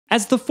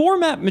As the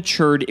format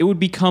matured, it would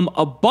become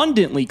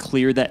abundantly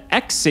clear that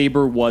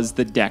X-Saber was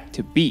the deck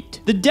to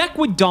beat. The deck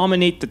would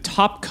dominate the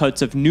top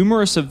cuts of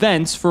numerous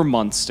events for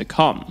months to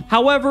come.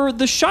 However,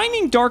 the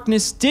Shining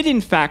Darkness did in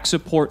fact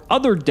support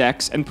other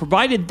decks and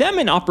provided them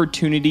an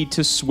opportunity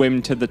to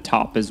swim to the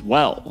top as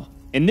well.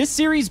 In this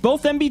series,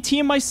 both MBT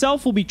and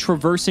myself will be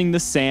traversing the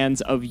sands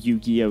of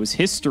Yu-Gi-Oh's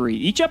history.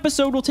 Each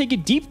episode will take a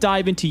deep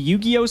dive into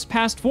Yu-Gi-Oh's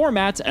past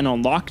formats and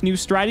unlock new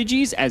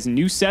strategies as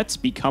new sets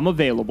become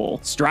available.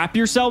 Strap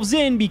yourselves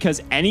in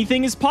because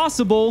anything is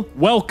possible.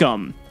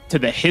 Welcome to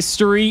the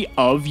history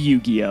of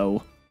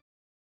Yu-Gi-Oh!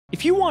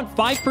 If you want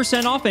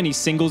 5% off any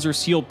singles or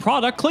sealed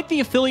product, click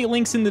the affiliate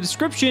links in the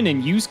description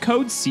and use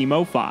code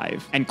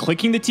CIMOOOOO5. And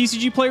clicking the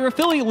TCG Player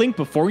affiliate link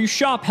before you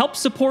shop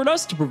helps support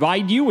us to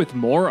provide you with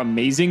more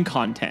amazing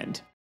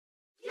content.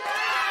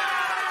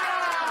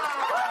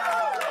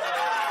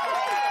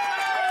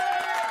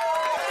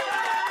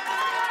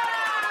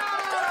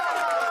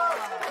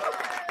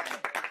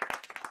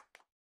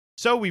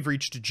 So we've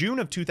reached June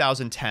of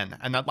 2010,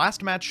 and that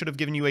last match should have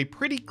given you a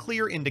pretty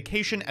clear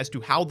indication as to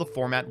how the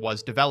format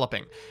was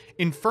developing.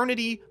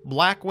 Infernity,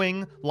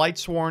 Blackwing,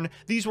 Lightsworn,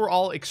 these were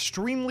all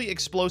extremely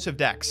explosive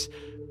decks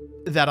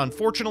that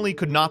unfortunately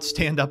could not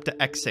stand up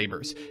to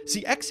X-Sabers.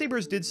 See,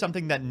 X-Sabers did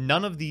something that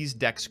none of these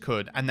decks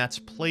could, and that's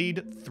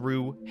played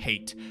through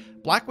hate.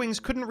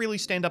 Blackwings couldn't really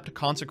stand up to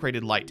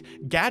Consecrated Light.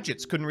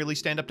 Gadgets couldn't really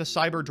stand up to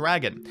Cyber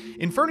Dragon.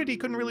 Infernity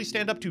couldn't really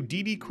stand up to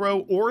DD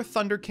Crow or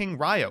Thunder King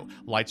Ryo.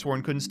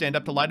 Lightsworn couldn't stand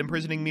up to Light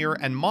Imprisoning Mirror,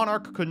 and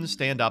Monarch couldn't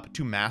stand up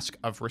to Mask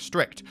of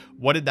Restrict.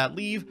 What did that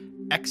leave?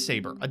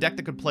 X-Saber, a deck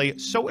that could play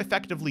so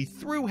effectively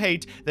through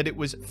hate that it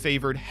was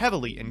favored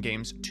heavily in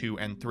games 2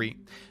 and 3.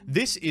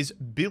 This is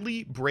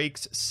Billy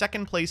Brake's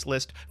second place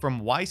list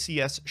from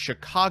YCS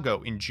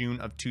Chicago in June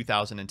of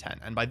 2010,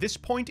 and by this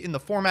point in the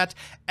format,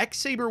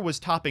 X-Saber was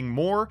topping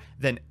more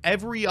than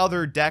every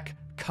other deck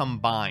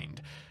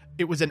combined.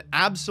 It was an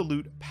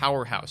absolute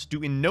powerhouse,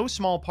 due in no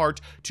small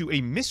part to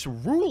a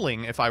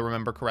misruling, if I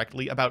remember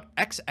correctly, about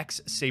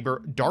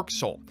X-Saber Dark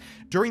Soul.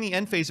 During the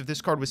end phase, if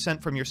this card was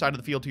sent from your side of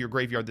the field to your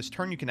graveyard this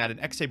turn, you can add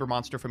an X-Saber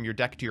monster from your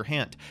deck to your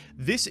hand.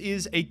 This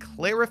is a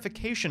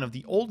clarification of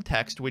the old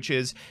text, which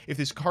is, if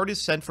this card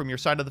is sent from your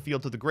side of the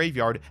field to the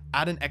graveyard,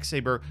 add an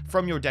X-Saber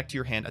from your deck to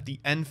your hand at the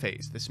end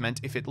phase. This meant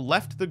if it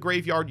left the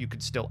graveyard, you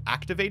could still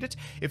activate it.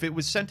 If it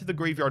was sent to the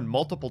graveyard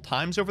multiple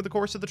times over the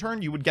course of the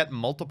turn, you would get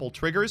multiple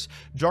triggers.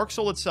 Dark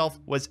Soul itself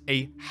was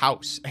a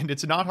house, and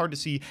it's not hard to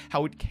see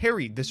how it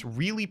carried this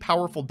really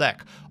powerful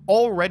deck,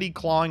 already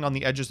clawing on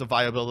the edges of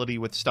viability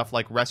with stuff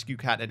like Rescue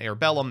Cat and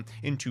Airbellum,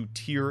 into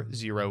Tier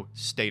 0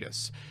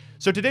 status.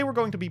 So today we're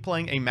going to be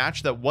playing a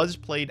match that was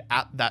played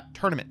at that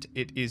tournament.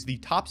 It is the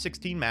top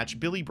 16 match,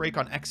 Billy Brake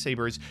on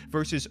X-Sabers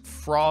versus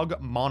Frog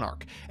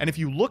Monarch. And if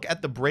you look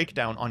at the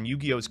breakdown on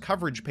Yu-Gi-Oh's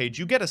coverage page,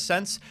 you get a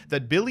sense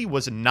that Billy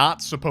was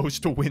not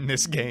supposed to win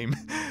this game.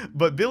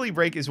 But Billy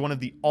Brake is one of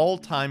the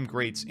all-time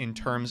greats in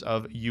terms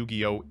of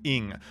Yu-Gi-Oh!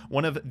 Ing.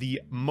 One of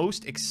the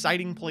most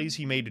exciting plays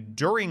he made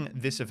during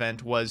this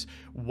event was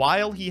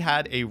while he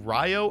had a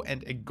Ryo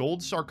and a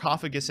Gold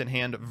Sarcophagus in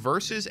hand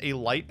versus a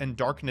Light and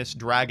Darkness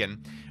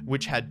Dragon,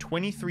 which had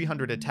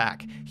 2300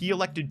 attack, he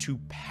elected to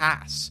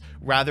pass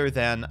rather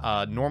than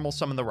normal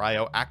summon the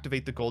Ryo,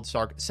 activate the Gold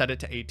Sark, set it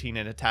to 18,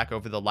 and attack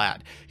over the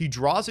Lad. He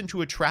draws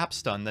into a Trap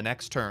Stun the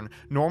next turn,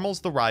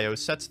 normals the Ryo,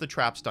 sets the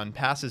Trap Stun,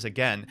 passes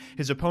again.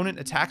 His opponent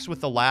attacks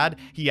with the Lad,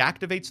 he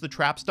activates the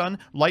Trap Stun,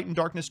 Light and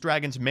Darkness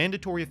Dragon's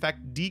mandatory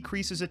effect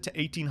decreases it to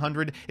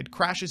 1800, it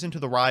crashes into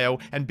the Ryo,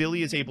 and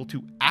Billy is able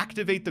to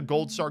activate the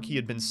Gold Sark he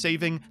had been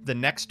saving the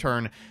next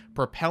turn,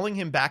 propelling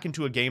him back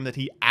into a game that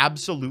he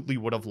absolutely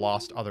would have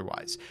lost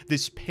otherwise.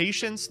 This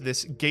patience,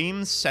 this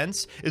game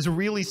sense, is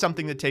really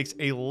something that takes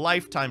a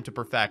lifetime to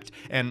perfect,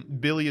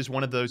 and Billy is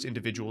one of those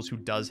individuals who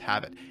does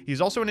have it. He's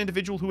also an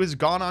individual who has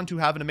gone on to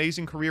have an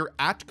amazing career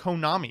at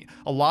Konami.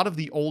 A lot of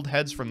the old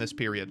heads from this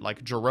period,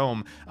 like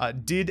Jerome,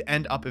 did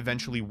end up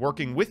eventually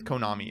working with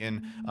Konami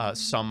in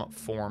some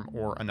form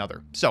or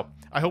another. So,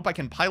 I hope I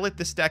can pilot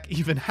this deck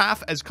even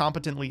half as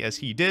competently as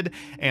he did,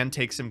 and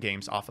take some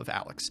games off of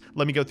Alex.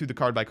 Let me go through the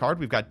card by card.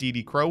 We've got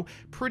DD Crow,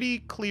 pretty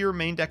clear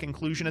main deck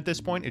inclusion at this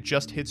point, it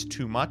just hits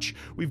too much.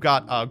 We've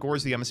got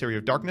Gorz the Emissary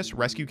of Darkness,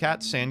 Rescue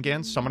Cat,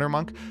 Sangan, Summoner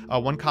Monk,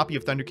 one copy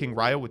of Thunder King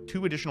Ryo with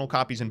 2 additional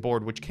copies in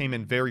board, which came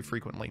in very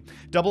frequently.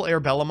 Double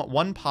Airbellum,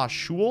 1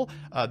 Pashul,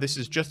 this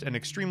is just an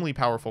extremely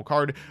powerful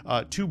card,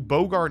 2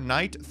 Bogar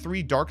Knight,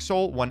 3 Dark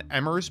Soul, 1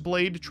 Emmer's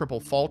Blade, triple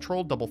Fall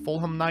Troll, double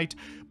Fulham Knight,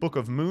 Book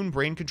of Moon,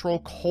 Brain Control,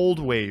 Cold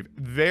Wave,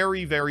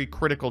 very, very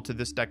critical to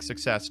this deck's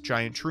success.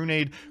 Giant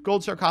Trunade,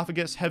 Gold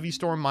Sarcophagus, Heavy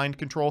Storm, Mind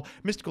Control,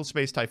 Mystical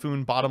Space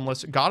Typhoon,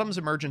 Bottomless, Gotham's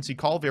Emergency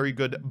Call, very good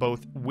good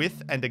both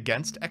with and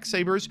against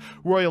X-sabers.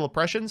 Royal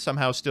Oppression,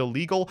 somehow still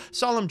legal.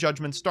 Solemn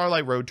Judgment,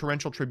 Starlight Road,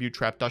 Torrential Tribute,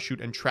 Trap Dust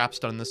Shoot, and Trap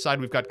Stun. On the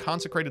side, we've got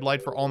Consecrated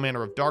Light for all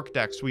manner of dark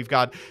decks. We've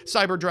got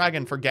Cyber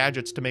Dragon for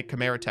gadgets to make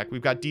Chimera Tech.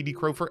 We've got DD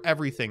Crow for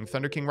everything.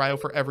 Thunder King Ryo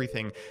for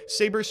everything.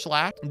 Saber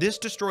Slash. This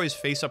destroys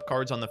face-up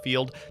cards on the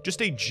field.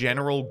 Just a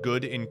general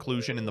good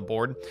inclusion in the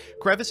board.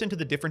 Crevice into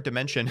the Different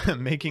Dimension,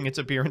 making its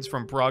appearance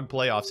from Prague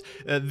Playoffs.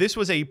 This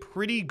was a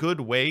pretty good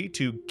way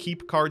to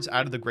keep cards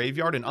out of the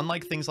graveyard, and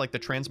unlike things like the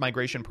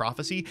Transmigration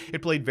Prophecy,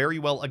 it played very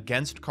well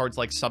against cards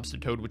like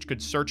Substitute, which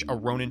could search a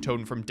Ronin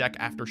Totem from deck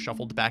after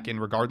shuffled back in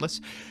regardless.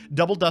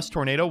 Double Dust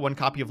Tornado, 1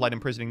 copy of Light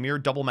Imprisoning Mirror,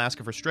 double Mask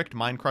of Restrict,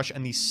 Mind Crush,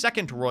 and the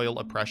second Royal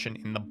Oppression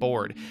in the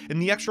board. In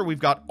the extra, we've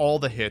got all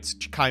the hits: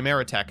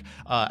 Chimera Tech,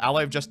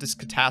 Ally of Justice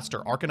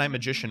Catastor, Arcanite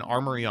Magician,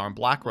 Armory Arm,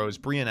 Black Rose,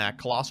 Brionac,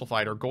 Colossal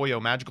Fighter,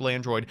 Goyo, Magical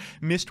Android,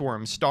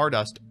 Mistworm,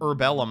 Stardust,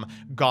 Herbellum,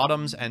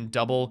 Gothams, and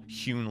double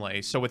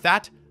Hunley. So with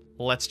that,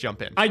 let's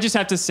jump in. I just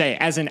have to say,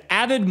 as an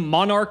avid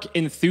Monarch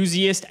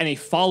enthusiast and a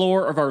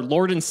follower of our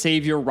Lord and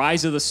Savior,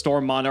 Rise of the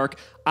Storm Monarch,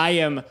 I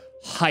am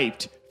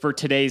hyped for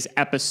today's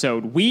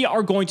episode. We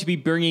are going to be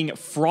bringing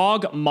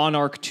Frog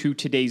Monarch to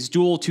today's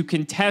duel to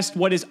contest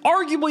what is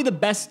arguably the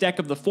best deck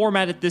of the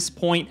format at this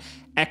point,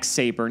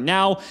 X-Saber.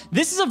 Now,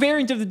 this is a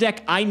variant of the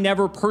deck I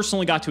never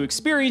personally got to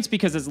experience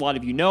because, as a lot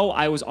of you know,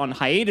 I was on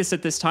hiatus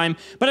at this time,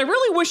 but I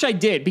really wish I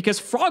did, because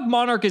Frog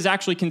Monarch is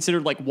actually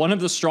considered like one of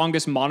the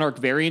strongest Monarch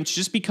variants,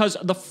 just because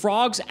the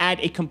frogs add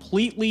a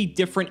completely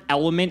different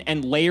element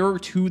and layer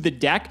to the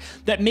deck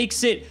that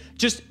makes it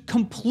just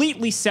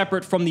completely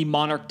separate from the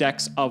Monarch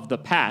decks of the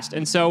past.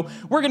 And so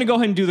we're going to go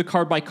ahead and do the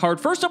card by card.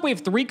 First up, we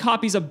have 3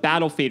 copies of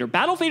Battle Fader.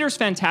 Battle Fader is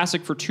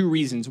fantastic for 2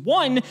 reasons.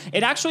 One,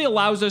 it actually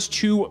allows us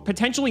to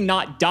potentially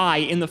not die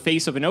in the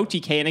face of an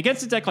OTK, and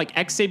against a deck like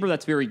X-Saber,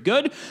 that's very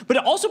good, but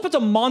it also puts a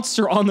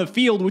monster on the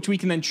field, which we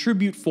can then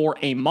tribute for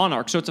a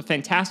Monarch, so it's a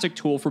fantastic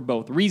tool for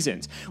both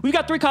reasons. We've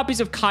got 3 copies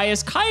of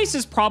Caius. Caius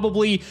is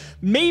probably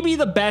maybe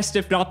the best,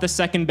 if not the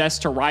second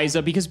best, to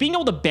Ryza, because being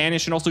able to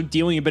banish and also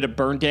dealing a bit of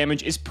burn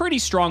damage is pretty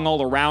strong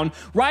all around.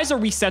 Ryza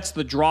resets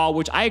the draw,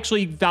 which I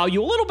actually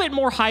value a little bit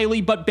more highly,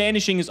 but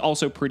banishing is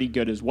also pretty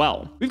good as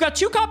well. We've got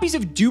 2 copies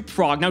of Dupe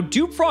Frog. Now,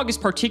 Dupe Frog is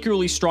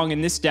particularly strong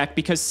in this deck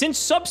because since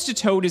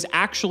Substitute is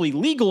actually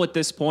legal at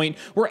this point,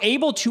 we're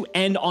able to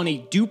end on a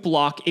dupe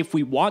lock if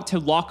we want to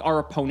lock our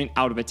opponent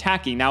out of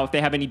attacking. Now, if they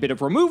have any bit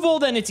of removal,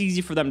 then it's easy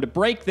for them to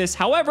break this.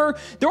 However,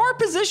 there are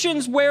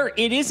positions where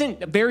it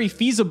isn't very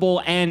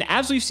feasible, and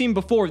as we've seen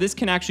before, this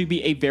can actually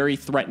be a very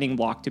threatening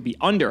lock to be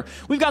under.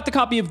 We've got the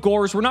copy of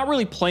Gores. We're not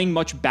really playing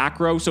much back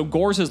row, so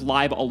Gores is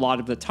live a lot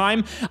of the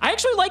time. I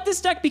actually like this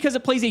deck because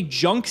it plays a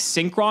Junk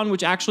Synchron,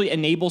 which actually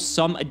enables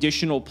some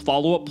additional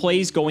follow-up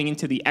plays going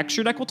into the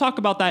extra deck. We'll talk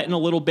about that in a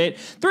little bit.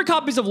 3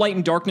 copies of Light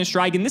and Darkness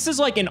Dragon. This is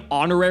like an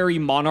honorary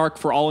Monarch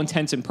for all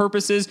intents and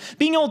purposes.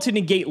 Being able to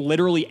negate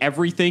literally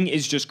everything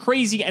is just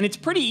crazy, and it's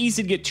pretty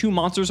easy to get 2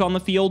 monsters on the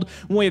field.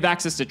 When we have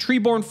access to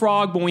Treeborn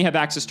Frog, when we have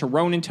access to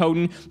Ronin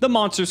Totem, the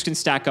monsters can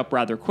stack up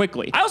rather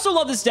quickly. I also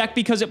love this deck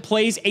because it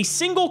plays a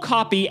single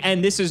copy,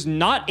 and this is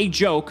not a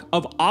joke,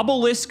 of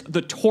Obelisk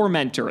the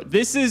Tormentor.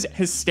 This is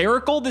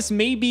hysterical. This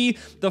may be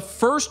the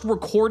first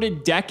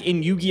recorded deck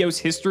in Yu-Gi-Oh's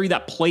history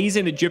that plays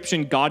an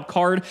Egyptian god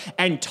card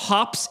and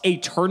tops a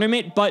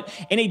tournament, but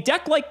in a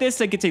deck like this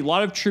that gets a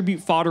lot of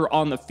tribute fodder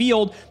on the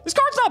field, this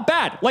card's not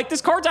bad. Like,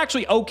 this card's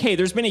actually okay.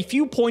 There's been a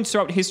few points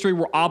throughout history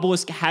where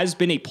Obelisk has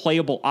been a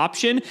playable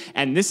option,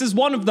 and this is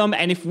one of them,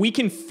 and if we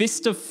can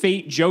Fist of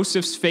Fate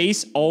Joseph's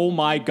face, oh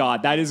my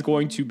god, that is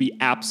going to be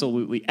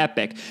absolutely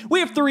epic. We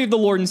have 3 of the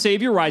Lord and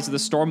Savior, Rise of the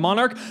Storm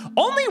Monarch.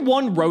 Only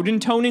 1 Rodin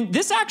Tonin.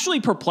 This actually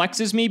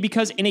perplexes me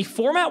because in a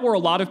format where a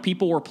lot of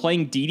people were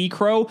playing DD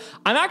Crow,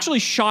 I'm actually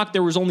shocked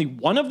there was only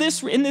 1 of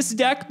this in this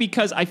deck,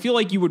 because I feel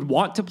like you would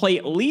want to play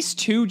at least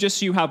 2 just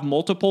so you have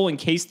multiple in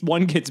case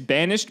one gets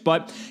banished,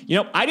 but, you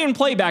know, I didn't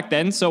play back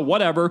then, so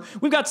whatever.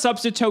 We've got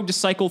Substitute to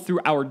cycle through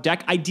our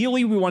deck.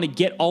 Ideally, we want to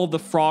get all of the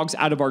frogs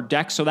out of our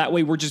deck, so that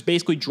way we're just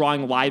basically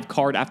drawing live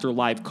card after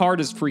live card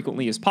as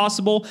frequently as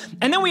possible.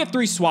 And then we have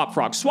 3 Swap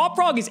Frogs. Swap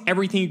Frog is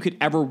everything you could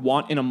ever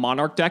want in a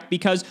Monarch deck,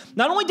 because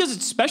not only does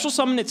it special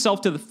summon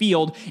itself to the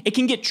field, it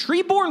can get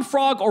Treeborn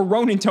Frog or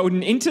Ronin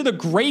Totem into the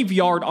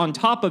graveyard on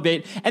top of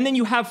it, and then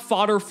you have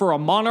fodder for a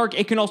Monarch.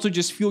 It can also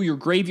just fuel your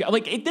graveyard.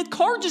 Like, the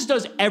card just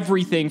does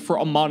everything for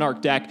a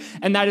Monarch deck,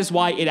 and that is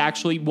why it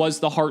actually was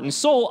the heart and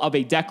soul of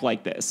a deck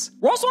like this.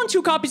 We're also on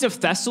 2 copies of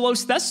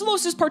Thessalos.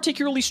 Thessalos is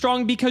particularly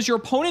strong because your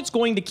opponent's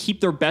going to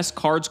keep their best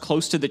cards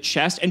close to the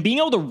chest, and being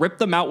able to rip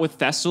them out with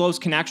Thessalos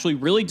can actually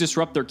really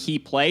disrupt their key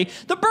play.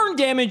 The burn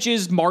damage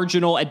is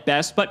marginal at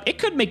best, but it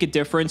could make a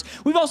difference.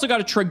 We've also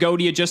got a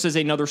Tragodia just as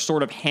another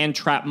sort of hand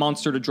trap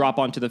monster to drop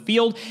onto the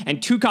field,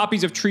 and 2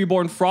 copies of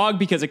Treeborn Frog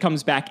because it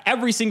comes back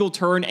every single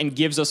turn and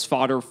gives us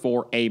fodder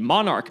for a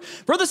Monarch.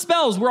 For the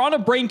spells, we're on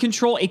Prana Brain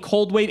Control, a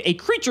Cold Wave, a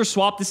Creature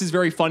Swap. This is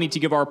very funny to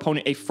give our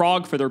opponent a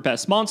frog for their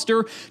best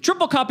monster.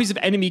 Triple copies of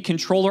Enemy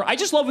Controller. I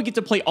just love we get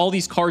to play all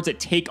these cards that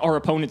take our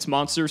opponent's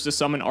monsters to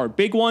summon our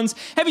big ones.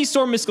 Heavy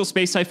Storm, Mystical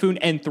Space Typhoon,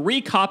 and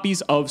 3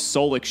 copies of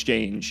Soul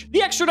Exchange.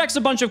 The extra deck's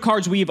a bunch of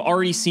cards we have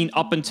already seen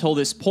up until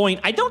this point.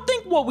 I don't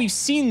think what we've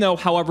seen, though,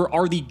 however,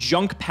 are the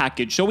junk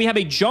package. So we have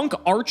a junk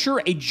archer,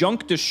 a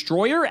junk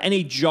destroyer, and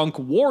a junk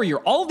warrior.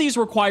 All of these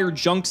require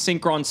junk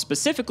synchron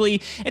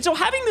specifically, and so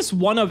having this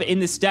one of in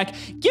this deck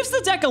gives the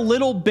deck a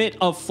little bit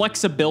of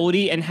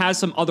flexibility and has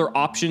some other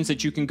options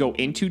that you can go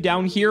into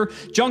down here.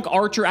 Junk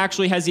archer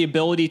actually has the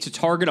ability to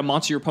target a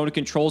monster your opponent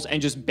controls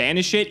and just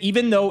banish it.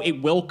 Even though it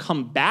will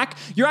come back,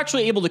 you're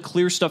actually able to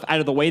clear stuff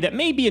out of the way that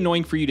may be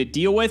annoying for you to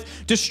deal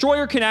with.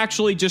 Destroyer can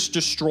actually just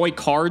destroy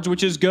cards,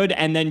 which is good,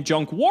 and then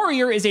junk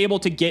warrior is able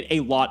to get a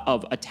lot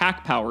of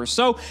attack power.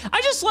 So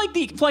I just like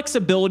the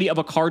flexibility of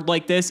a card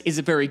like this. Is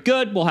it very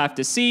good? We'll have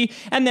to see.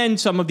 And then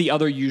some of the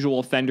other usual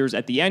offenders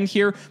at the end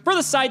here. For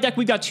the side deck,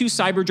 we've got 2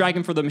 Cyber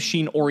Dragon for the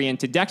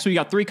machine-oriented deck. So we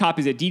got 3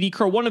 copies of DD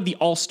Crow, one of the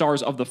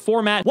all-stars of the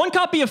format, 1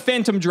 copy of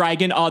Phantom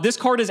Dragon. This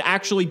card has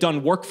actually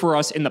done work for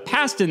us in the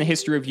past in the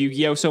history of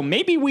Yu-Gi-Oh! So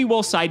maybe we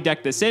will side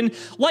deck this in.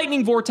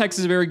 Lightning Vortex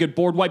is a very good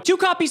board wipe. 2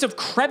 copies of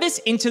Crevice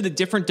into the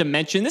Different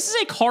Dimension. This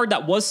is a card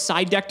that was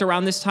side decked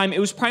around this time. It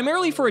was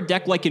primarily for a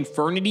deck like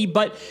Infernity,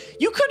 but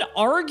you could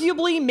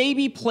arguably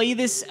maybe play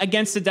this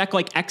against a deck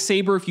like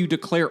X-Saber if you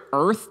declare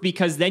Earth,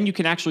 because then you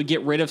can actually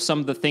get rid of some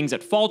of the things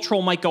that Fall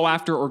Troll might go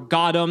after, or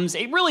Godems.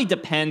 It really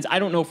depends. I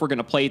don't know if we're going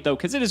to play it, though,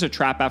 because it is a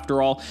trap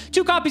after all.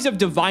 2 copies of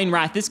Divine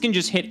Wrath. This can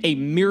just hit a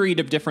myriad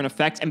of different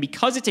effects, and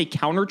because it's a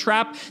counter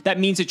trap, that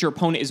means that your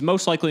opponent is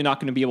most likely not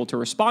going to be able to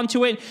respond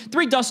to it.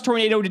 3 Dust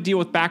Tornado to deal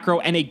with back row,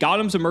 and a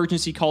Godems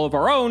Emergency Call of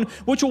our own,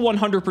 which will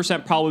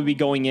 100% probably be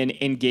going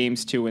in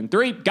games 2 and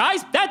 3.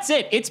 Guys, that's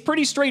it. It's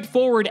pretty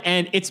straightforward,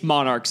 and it's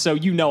Monarch, so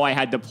you know I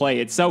had to play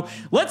it. So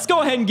let's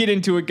go ahead and get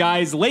into it,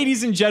 guys.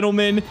 Ladies and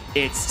gentlemen,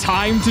 it's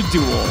time to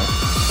duel.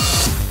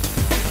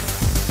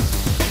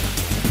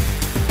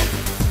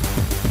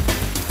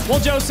 Well,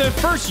 Joseph,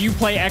 first you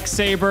play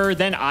X-Saber,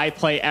 then I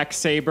play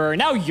X-Saber.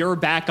 Now you're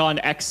back on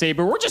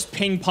X-Saber. We're just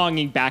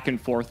ping-ponging back and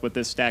forth with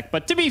this deck.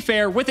 But to be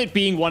fair, with it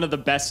being one of the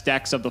best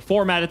decks of the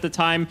format at the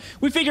time,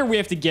 we figure we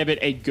have to give it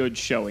a good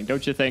showing,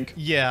 don't you think?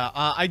 Yeah,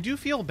 I do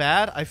feel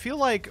bad. I feel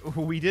like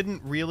we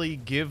didn't really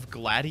give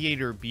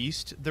Gladiator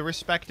Beast the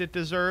respect it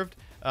deserved.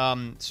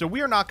 So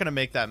we are not going to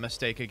make that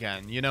mistake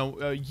again. You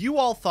know, you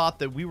all thought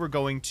that we were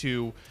going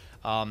to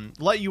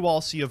let you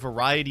all see a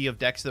variety of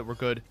decks that were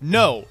good.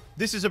 No,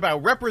 this is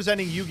about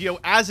representing Yu-Gi-Oh!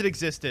 As it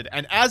existed,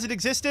 and as it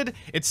existed,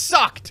 it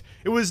sucked.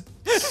 It was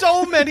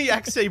so many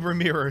X-Saber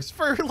mirrors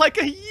for like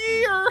a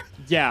year.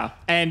 Yeah,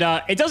 and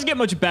it doesn't get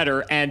much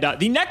better. And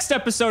the next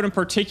episode in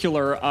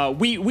particular,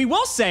 we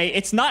will say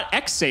it's not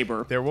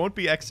X-Saber. There won't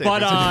be X-Saber. But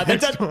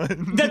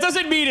that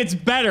doesn't mean it's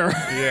better.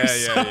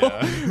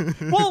 Yeah.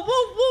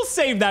 We'll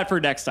save that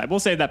for next time. We'll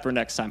save that for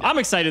next time. I'm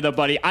excited though,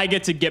 buddy. I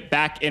get to get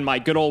back in my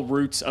good old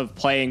roots of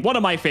playing one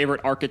of my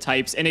favorite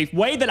archetypes in a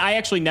way that I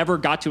actually never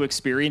got to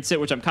experience it,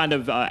 which I'm kind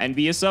of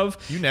envious of.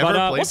 You never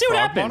played we'll see what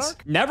happens.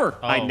 Monarch? Never.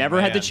 I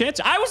never had the chance.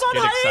 I was on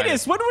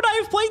hiatus. When would I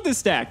have played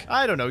this deck?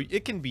 I don't know.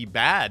 It can be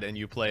bad, and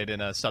you play it in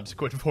a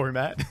subsequent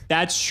format.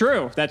 That's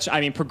true.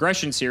 I mean,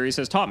 Progression Series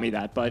has taught me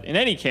that. But in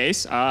any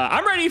case,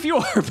 I'm ready if you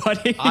are,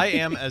 buddy. I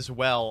am as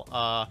well.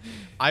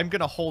 I'm going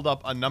to hold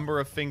up a number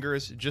of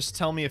fingers. Just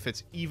tell me if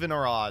it's even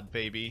or odd,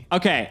 baby.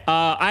 Okay.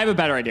 I have a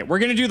better idea. We're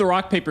going to do the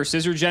rock, paper,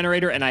 scissors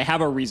generator, and I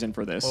have a reason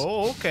for this.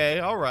 Oh, okay.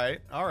 All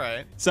right.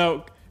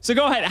 So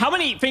go ahead. How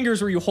many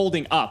fingers were you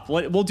holding up?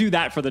 We'll do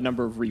that for the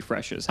number of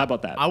refreshes. How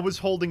about that? I was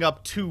holding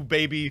up 2,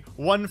 baby.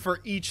 1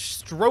 for each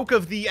stroke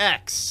of the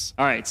X.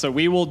 All right. So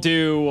we will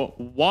do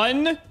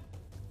 1,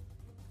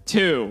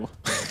 2.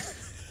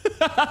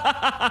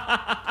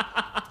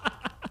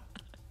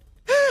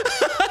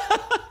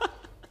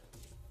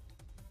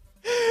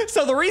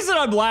 So the reason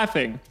I'm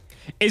laughing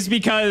is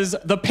because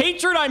the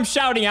patron I'm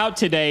shouting out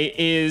today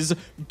is,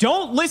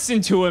 don't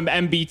listen to him,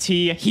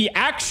 MBT. He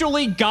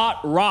actually got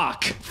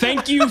rock.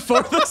 Thank you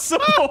for the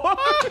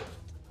support.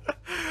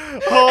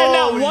 And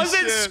that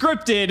wasn't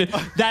scripted.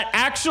 That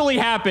actually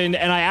happened,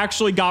 and I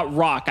actually got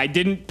rock. I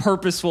didn't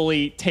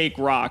purposefully take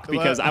rock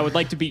because I would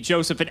like to beat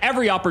Joseph at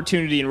every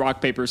opportunity in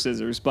rock, paper,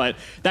 scissors, but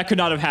that could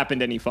not have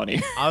happened any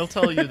funnier. I'll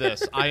tell you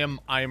this. I am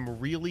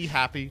really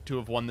happy to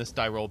have won this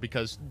die roll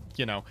because,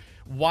 you know,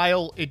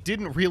 while it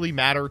didn't really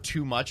matter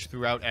too much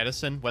throughout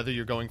Edison, whether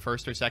you're going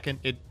first or second,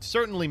 it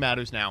certainly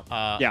matters now.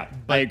 Yeah,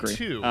 but I agree.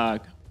 2,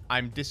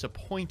 I'm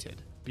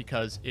disappointed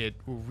because it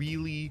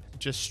really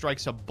just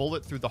strikes a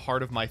bullet through the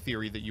heart of my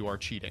theory that you are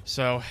cheating.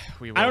 So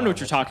I don't know what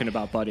you're talking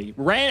about, buddy.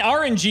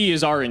 RNG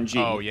is RNG.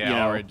 Oh, yeah, you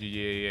know?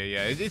 RNG,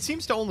 yeah. It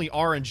seems to only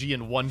RNG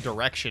in one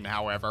direction,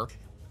 however.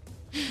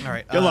 All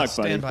right. Good luck,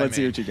 buddy. Let's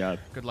see what you got.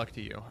 Good luck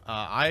to you.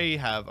 I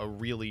have a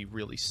really,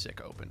 really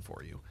sick open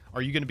for you.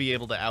 Are you going to be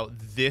able to out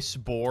this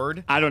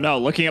board? I don't know.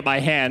 Looking at my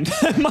hand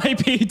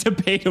might be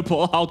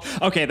debatable.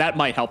 Okay, that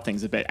might help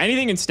things a bit.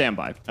 Anything in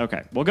standby.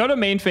 Okay, we'll go to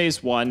main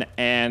phase 1,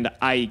 and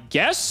I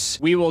guess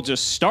we will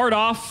just start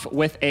off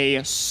with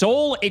a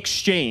soul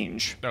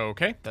exchange.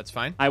 Okay, that's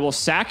fine. I will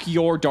sack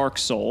your dark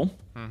soul.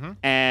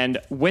 And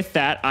with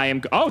that, I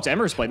am... Oh, it's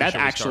Ember's Blade. That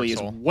actually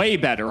is way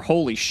better.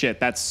 Holy shit,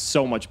 that's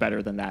so much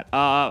better than that.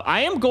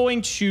 I am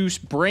going to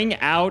bring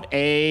out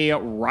a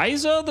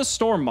Ryza the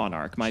Storm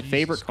Monarch, my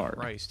favorite card.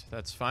 Christ,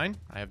 that's fine.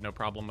 I have no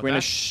problem with We're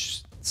that.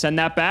 Gonna send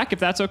that back if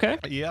that's okay.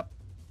 Yep.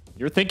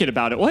 You're thinking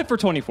about it. We'll hit for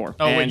 24.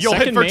 Oh, wait, you'll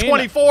hit for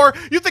 24?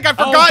 You think I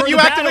forgot you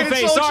activated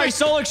Soul Exchange? Sorry,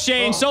 Soul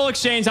Exchange. Soul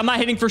Exchange. I'm not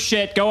hitting for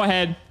shit. Go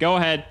ahead. Go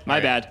ahead. My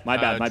bad. My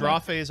bad. Draw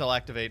phase, I'll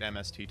activate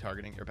MST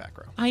targeting your back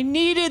row. I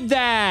needed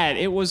that.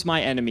 It was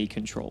my enemy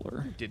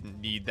controller. Didn't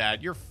need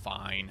that. You're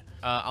fine.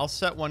 I'll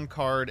set one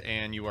card,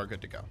 and you are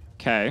good to go.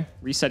 Okay,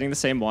 resetting the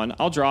same one.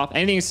 I'll drop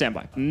anything in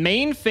standby.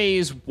 Main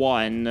phase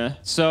 1.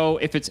 So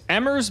if it's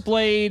Ember's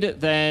Blade,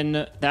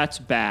 then that's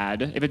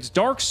bad. If it's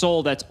Dark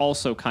Soul, that's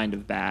also kind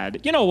of bad.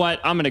 You know what?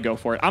 I'm going to go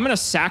for it. I'm going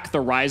to sack the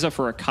Ryza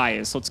for a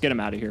Caius. Let's get him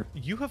out of here.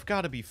 You have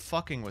got to be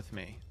fucking with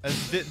me.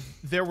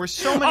 There were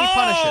so many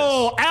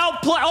punishes.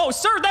 Outplay. Oh,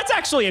 sir, that's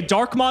actually a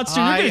dark monster.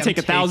 You're going to take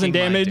 1,000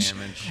 damage.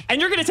 And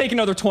you're going to take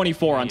another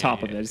 24 on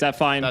top of it. Is that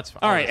fine? That's fine.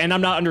 All right, and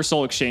I'm not under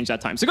Soul Exchange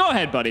that time. So go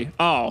ahead, buddy.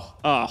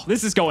 Oh,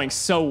 this is going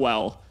so well.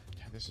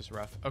 Yeah, this is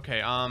rough.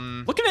 Okay,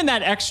 looking in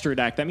that extra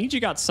deck, that means you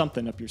got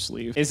something up your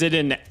sleeve. Is it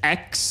an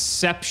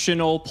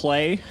exceptional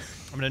play?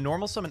 I'm going to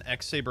normal summon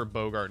X-Saber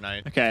Bogart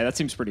Knight. Okay, that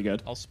seems pretty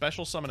good. I'll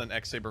special summon an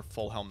X-Saber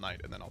Full Helm Knight,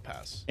 and then I'll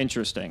pass.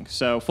 Interesting.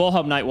 So Full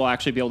Helm Knight will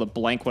actually be able to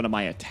blank one of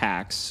my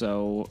attacks.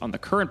 So on the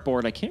current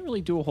board, I can't really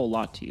do a whole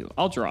lot to you.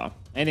 I'll draw.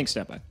 Anything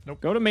standby.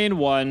 Nope. Go to main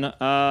 1.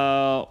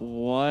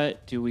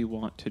 What do we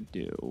want to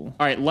do?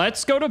 All right,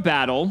 let's go to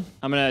battle.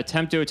 I'm going to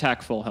attempt to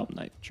attack Full Helm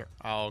Knight. Sure.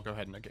 I'll go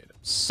ahead and negate it.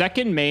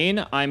 Second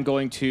main, I'm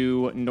going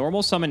to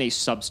normal summon a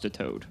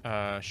Substitute.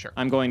 Sure.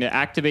 I'm going to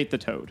activate the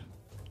Toad.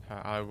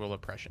 I will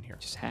oppression here.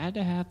 Just had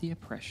to have the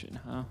oppression,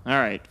 huh? All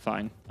right,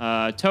 fine.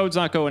 Toad's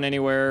not going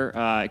anywhere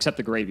except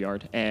the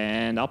graveyard,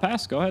 and I'll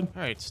pass. Go ahead.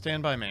 All right,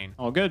 stand by main.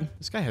 All good.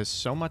 This guy has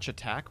so much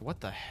attack.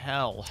 What the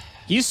hell?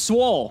 He's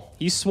swole.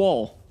 He's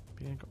swole.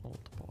 Big old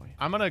boy.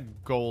 I'm gonna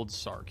gold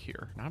Sark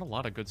here. Not a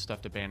lot of good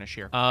stuff to banish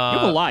here. You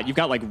have a lot. You've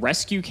got like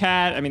Rescue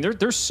Cat. I mean,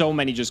 there's so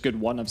many just good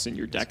one-ups in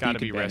your deck. It's got to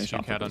be Rescue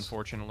Cat,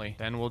 unfortunately.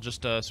 Then we'll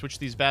just switch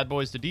these bad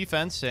boys to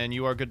defense, and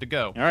you are good to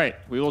go. All right,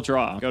 we will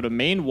draw. Go to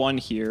main 1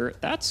 here.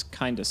 That's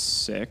kind of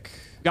sick.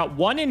 Got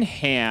one in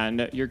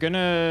hand. You're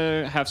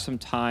gonna have some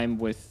time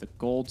with the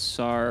Gold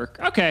Sark.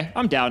 Okay,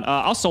 I'm down.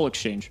 I'll Soul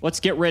Exchange. Let's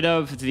get rid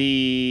of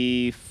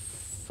the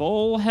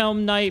Full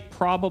Helm Knight,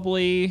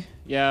 probably.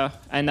 Yeah,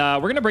 and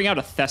we're going to bring out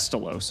a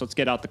Thestalos. So let's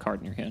get out the card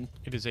in your hand.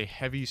 It is a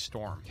Heavy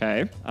Storm.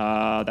 Okay,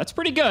 that's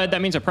pretty good.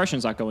 That means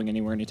Oppression's not going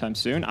anywhere anytime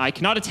soon. I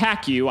cannot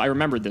attack you. I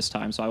remembered this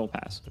time, so I will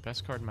pass. The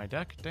best card in my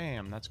deck?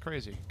 Damn, that's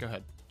crazy. Go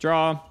ahead.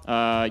 Draw.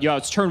 Yeah,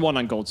 it's turn 1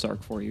 on Gold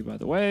Sark for you, by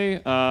the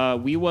way.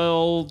 We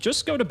will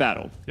just go to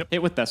battle. Yep.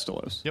 Hit with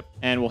Thestalos. Yep.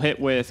 And we'll hit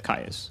with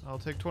Caius. I'll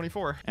take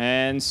 24.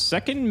 And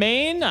second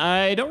main,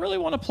 I don't really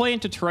want to play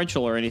into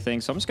Torrential or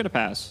anything, so I'm just going to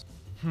pass.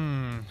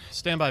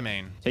 Stand by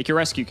main. Take your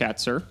Rescue Cat,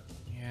 sir.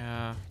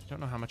 Yeah, don't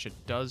know how much it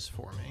does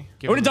for me.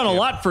 It would have done a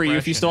lot for you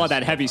if you still had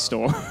that Heavy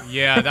Storm.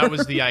 Yeah, that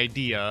was the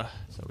idea.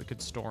 So we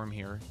could storm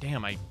here.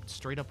 Damn, I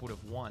straight up would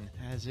have won.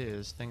 As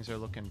is, things are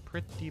looking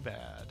pretty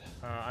bad.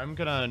 I'm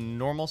gonna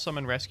normal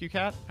summon Rescue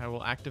Cat. I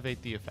will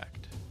activate the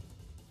effect.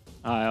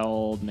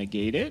 I'll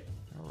negate it.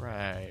 All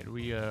right,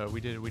 we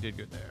did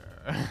good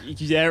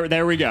there.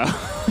 There we go.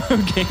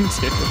 Game 2.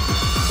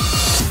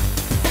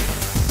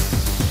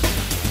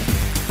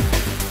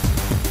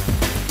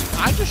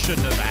 I just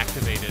shouldn't have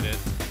activated it.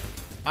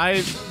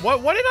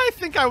 What did I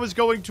think I was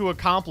going to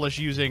accomplish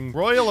using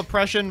Royal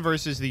Oppression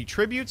versus the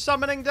Tribute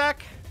Summoning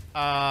deck?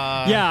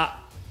 Yeah.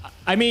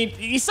 I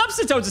mean,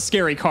 Substitute's a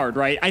scary card,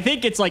 right? I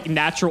think it's like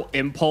natural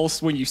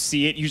impulse when you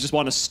see it. You just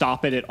want to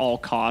stop it at all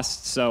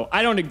costs. So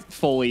I don't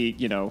fully,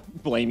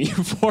 blame you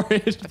for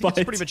it. But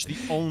it's pretty much the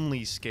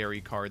only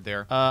scary card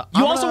there.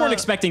 You also weren't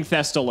expecting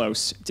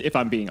Thestalos, if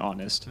I'm being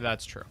honest.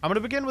 That's true. I'm going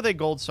to begin with a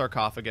Gold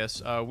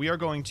Sarcophagus. We are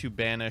going to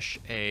banish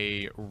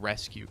a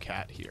Rescue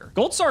Cat here.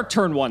 Gold Sark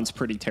turn 1's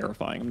pretty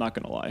terrifying. I'm not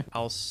going to lie.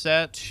 I'll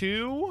set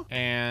 2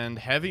 and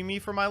heavy me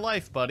for my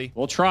life, buddy.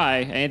 We'll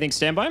try. Anything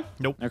standby?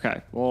 Nope.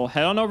 Okay. We'll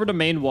head on over to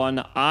main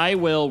 1. I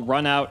will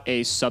run out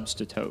a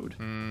Substitute.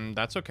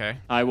 That's okay.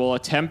 I will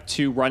attempt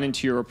to run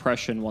into your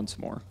Oppression once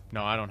more.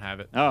 No, I don't have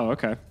it. Oh,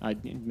 okay. I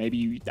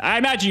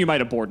imagine you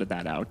might have boarded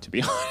that out, to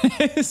be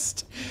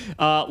honest.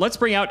 Let's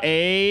bring out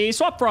a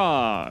Swap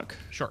Frog.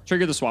 Sure.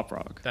 Trigger the Swap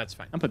Frog. That's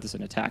fine. I'll put this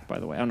in attack, by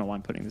the way. I don't know why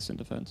I'm putting this in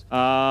defense.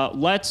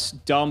 Let's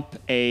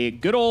dump a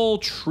good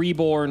old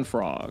Treeborn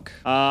Frog.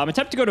 I'm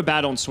attempt to go to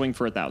battle and swing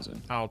for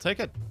 1,000. I'll take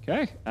it.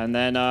 Okay. And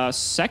then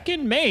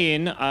second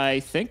main, I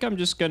think I'm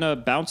just going to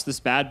bounce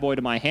this bad boy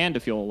to my hand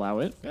if you'll allow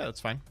it. Yeah,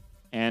 that's fine.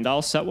 And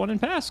I'll set one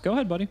and pass. Go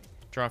ahead, buddy.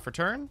 Draw for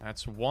turn.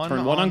 That's one.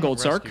 Turn one on the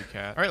Gold Rescue Sark.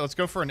 Cat. All right, let's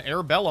go for an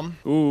Air Bellum.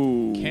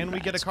 Ooh. Can we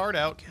get a card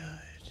out? Good.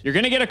 You're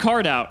going to get a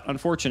card out,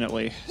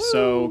 unfortunately. Woo.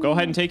 So go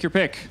ahead and take your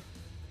pick.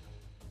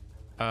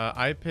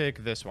 I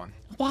pick this one.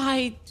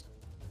 Why,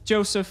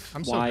 Joseph?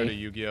 I'm so good at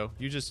Yu-Gi-Oh!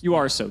 You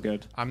are so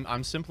good.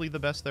 I'm simply the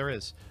best there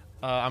is.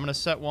 I'm going to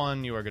set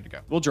one. You are good to go.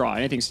 We'll draw.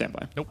 Anything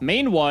standby. Nope.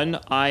 Main one,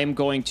 I'm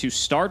going to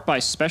start by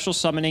special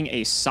summoning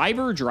a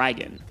Cyber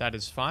Dragon. That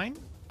is fine.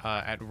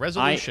 At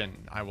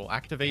resolution, I will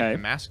activate the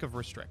Mask of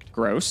Restrict.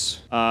 Gross.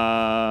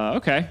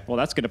 Okay. Well,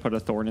 that's going to put a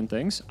thorn in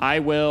things. I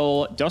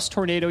will Dust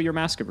Tornado your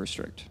Mask of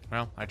Restrict.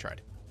 Well, I tried.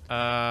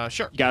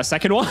 Sure. You got a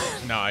second one?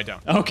 No, I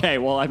don't. Okay,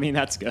 well, I mean,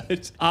 that's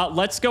good.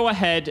 Let's go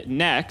ahead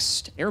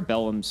next. Air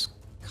Bellum's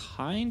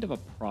kind of a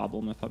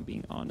problem, if I'm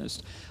being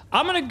honest.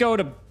 I'm going to go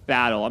to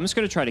battle. I'm just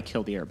going to try to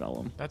kill the Air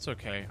Bellum. That's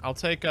okay. I'll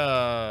take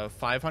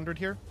 500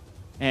 here.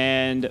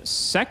 And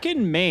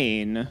second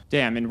main,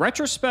 damn, in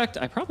retrospect,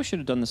 I probably should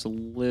have done this a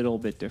little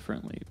bit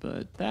differently,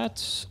 but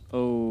that's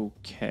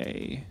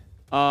okay.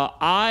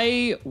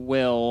 I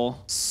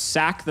will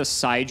sack the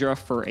Sidra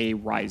for a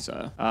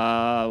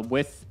Ryza.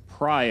 With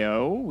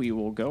Prio, we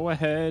will go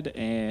ahead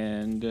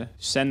and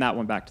send that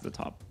one back to the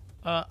top.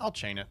 I'll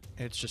chain it.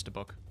 It's just a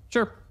book.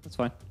 Sure, that's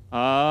fine.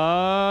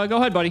 Go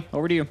ahead, buddy.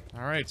 Over to you.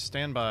 All right,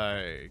 stand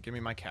by. Give me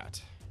my cat.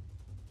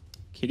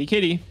 Kitty,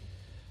 kitty.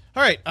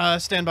 All right,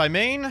 stand by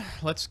main.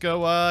 Let's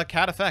go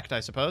cat effect,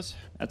 I suppose.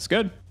 That's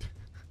good.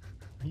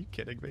 Are you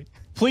kidding me?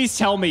 Please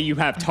tell me you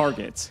have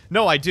targets.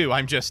 No, I do.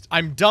 I'm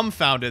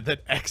dumbfounded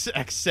that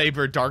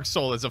x-saber Dark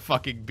Soul is a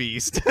fucking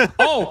beast.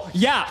 Oh,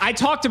 yeah, I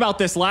talked about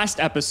this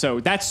last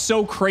episode. That's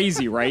so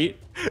crazy, right?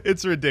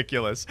 It's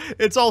ridiculous.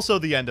 It's also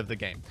the end of the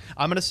game.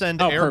 I'm going to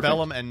send Air perfect.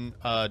 Bellum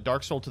and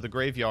Dark Soul to the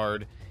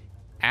graveyard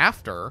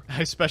after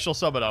I special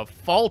summon a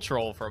Fall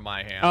Troll from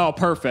my hand. Oh,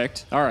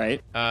 perfect. All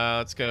right.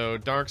 Let's go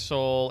Dark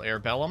Soul, Air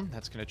Bellum.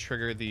 That's going to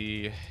trigger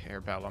the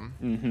Air Bellum.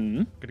 Mm-hmm.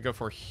 Going to go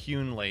for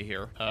Hunley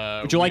here.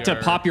 Would you like to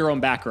pop your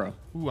own back row?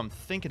 Ooh, I'm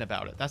thinking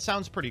about it. That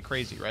sounds pretty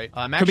crazy, right?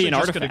 I'm Could be actually an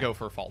just going to artifact. go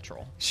for Fall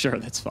Troll. Sure,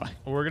 that's fine.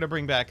 We're going to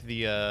bring back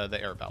the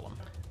Air Bellum.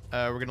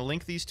 We're going to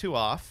link these two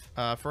off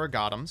for a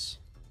Gothams.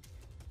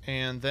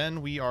 And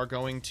then we are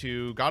going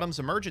to Gotham's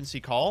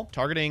Emergency Call,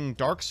 targeting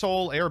Dark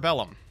Soul Air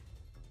Bellum.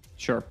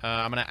 Sure.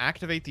 I'm going to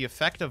activate the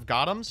effect of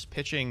Gotham's,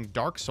 pitching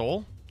Dark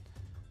Soul.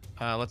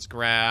 Let's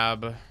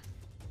grab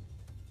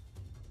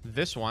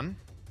this one.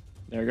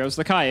 There goes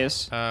the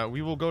Caius.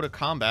 We will go to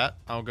combat.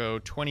 I'll go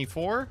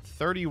 24,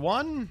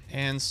 31,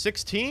 and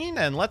 16,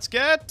 and let's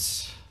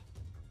get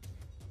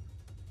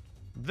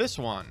this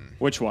one.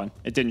 Which one?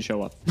 It didn't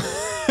show up.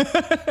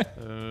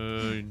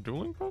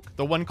 Dueling Book?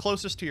 The one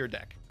closest to your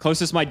deck.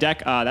 Closest to my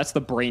deck, that's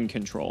the Brain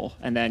Control.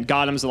 And then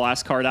Gotham's the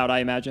last card out, I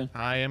imagine.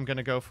 I am going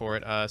to go for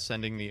it,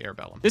 sending the Air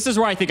Bellum. This is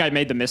where I think I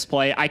made the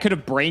misplay. I could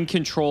have Brain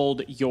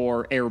Controlled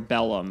your Air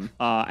Bellum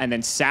and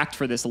then sacked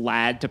for this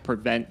Lad to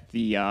prevent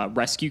the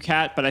Rescue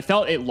Cat, but I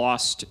felt it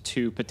lost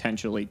to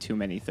potentially too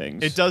many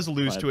things. It does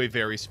lose to a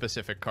very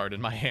specific card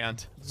in my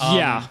hand.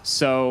 Yeah,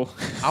 so...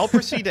 I'll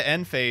proceed to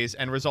end phase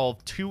and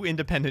resolve 2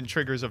 independent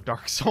triggers of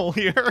Dark Soul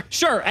here.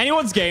 Sure,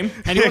 anyone's game.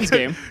 Anyone's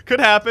game. Could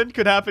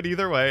happen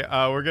either way.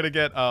 We're going to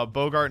get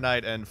Bogart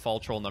Knight and Fall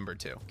Troll number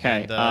 2.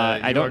 Okay, And,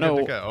 I don't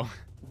know go.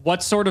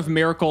 what sort of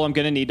miracle I'm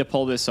going to need to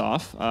pull this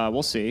off.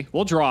 We'll see.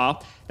 We'll draw.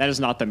 That is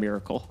not the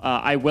miracle.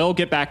 I will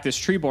get back this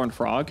Treeborn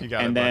Frog,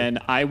 and then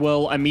I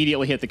will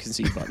immediately hit the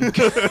concede button.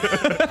 Say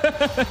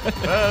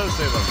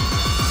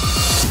that.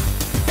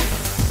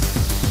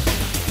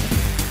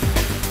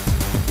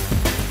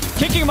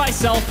 Kicking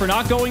myself for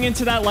not going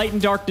into that Light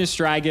and Darkness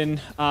Dragon.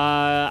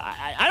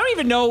 I don't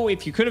even know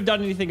if you could have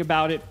done anything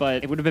about it,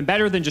 but it would have been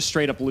better than just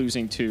straight up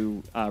losing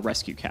to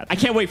Rescue Cat. I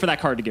can't wait for that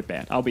card to get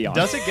banned. I'll be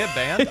honest. Does it get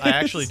banned? I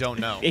actually don't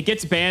know. It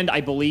gets banned,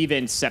 I believe,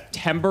 in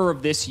September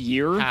of this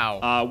year.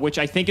 How? Which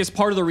I think is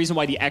part of the reason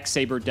why the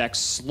X-saber decks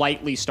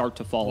slightly start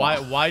to fall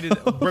off. Why did...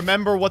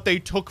 Remember what they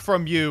took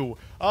from you.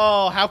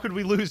 Oh, how could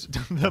we lose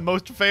the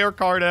most fair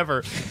card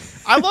ever?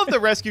 I love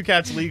that Rescue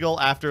Cat's legal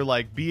after,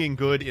 like, being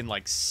good in,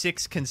 like,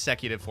 6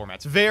 consecutive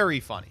formats.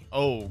 Very funny.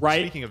 Oh,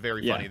 right? Speaking of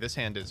very funny, this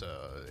hand is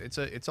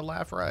it's a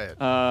laugh riot.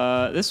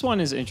 This one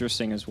is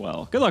interesting as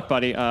well. Good luck,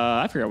 buddy.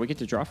 I forgot we get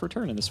to draw for a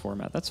turn in this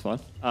format. That's fun.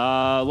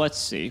 Let's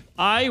see.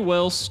 I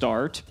will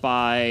start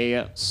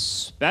by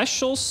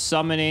special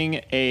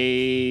summoning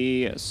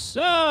a...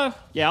 yeah,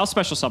 I'll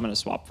special summon a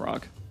Swap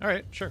Frog. All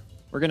right, sure.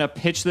 We're going to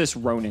pitch this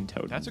Ronin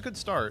Totem. That's a good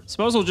start.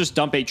 Suppose we'll just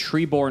dump a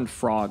Treeborn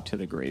Frog to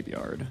the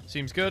graveyard.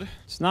 Seems good.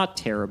 It's not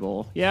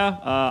terrible. Yeah,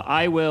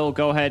 I will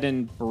go ahead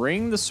and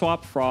bring the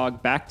Swap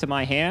Frog back to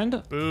my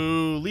hand.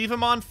 Boo, leave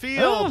him on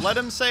field. Let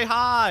him say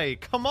hi.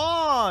 Come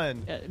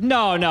on.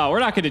 No, we're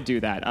not going to do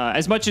that.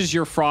 As much as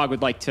your frog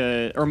would like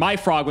to, or my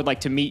frog would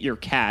like to meet your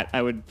cat,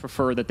 I would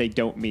prefer that they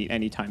don't meet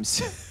anytime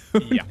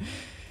soon. Yeah.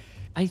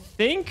 I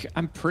think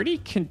I'm pretty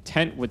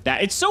content with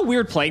that. It's so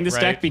weird playing this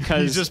deck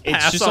because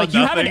it's just like you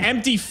have an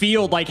empty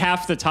field like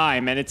half the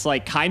time, and it's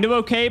like kind of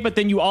okay, but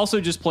then you also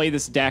just play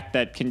this deck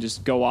that can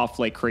just go off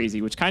like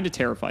crazy, which kind of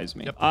terrifies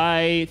me. Yep.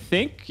 I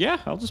think, yeah,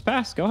 I'll just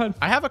pass. Go ahead.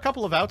 I have a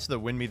couple of outs that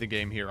win me the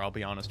game here, I'll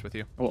be honest with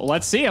you. Well,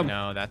 let's see them.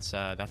 No, that's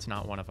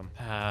not one of them.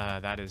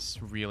 That is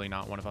really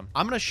not one of them.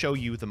 I'm going to show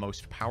you the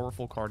most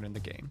powerful card in the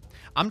game.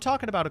 I'm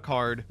talking about a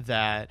card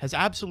that has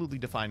absolutely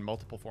defined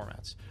multiple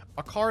formats.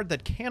 A card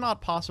that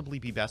cannot possibly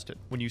be bested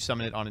when you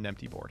summon it on an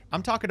empty board.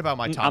 I'm talking about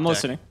my top I'm deck.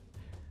 listening.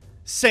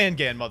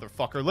 Sangan,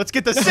 motherfucker. Let's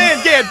get the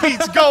Sangan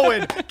beats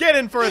going. Get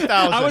in for 1,000.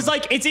 I was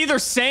like, it's either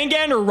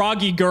Sangan or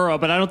Ragigura,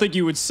 but I don't think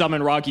you would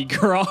summon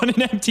Ragigura on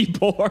an empty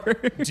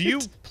board. Do you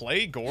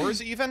play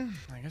Gores even?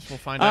 I guess we'll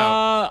find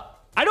out.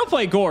 I don't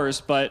play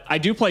Gores, but I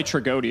do play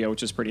Tragodia,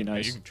 which is pretty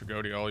nice. Yeah, you can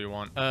Tragodia all you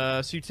want.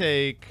 So you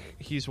take,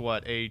 he's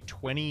what, a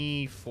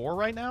 24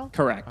 right now?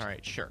 Correct. All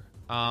right, sure.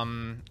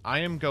 I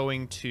am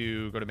going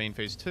to go to main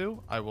phase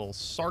 2. I will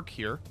Sark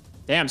here.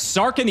 Damn,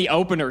 Sark in the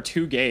opener,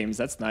 2 games.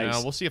 That's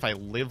nice. We'll see if I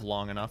live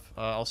long enough.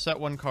 I'll set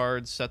 1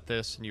 card, set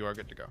this, and you are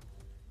good to go.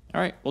 All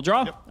right, we'll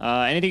draw. Yep.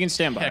 Anything in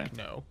standby? Heck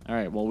no. All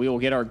right, well, we will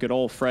get our good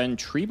old friend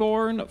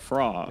Treeborn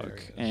Frog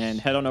and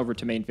head on over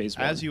to main phase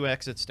 1. As you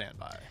exit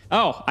standby.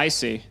 Oh, I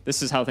see.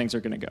 This is how things are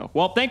going to go.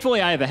 Well,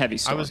 thankfully, I have a heavy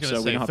storm, I was going to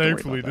so we say, don't have to worry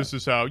thankfully, about this that.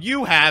 is how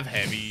you have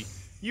heavy.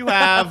 You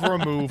have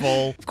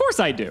removal. Of course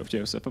I do,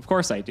 Joseph. Of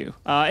course I do.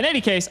 In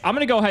any case, I'm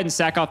going to go ahead and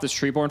sack off this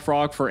Treeborn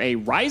Frog for a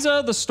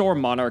Ryza the Storm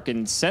Monarch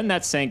and send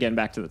that Sangan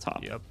back to the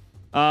top. Yep.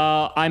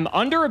 I'm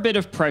under a bit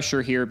of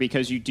pressure here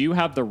because you do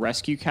have the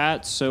Rescue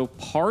Cat, so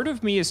part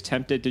of me is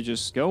tempted to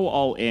just go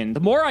all in. The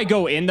more I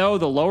go in, though,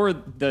 the lower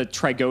the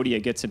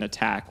Tragodia gets an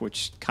attack,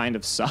 which kind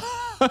of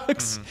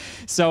sucks.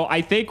 So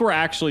I think we're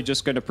actually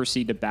just going to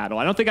proceed to battle.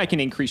 I don't think I can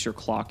increase your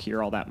clock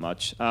here all that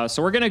much.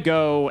 So we're going to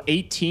go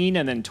 18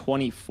 and then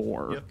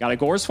 24. Yep. Got a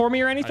Gores for me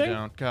or anything? I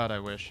don't. God, I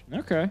wish.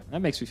 Okay,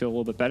 that makes me feel a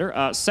little bit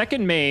better.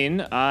 Second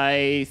main,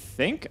 I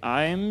think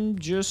I'm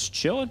just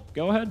chilling.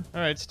 Go ahead.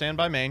 All right, stand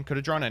by main. Could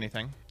have drawn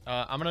anything.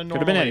 I'm going to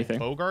normally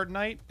Bogart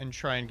Knight and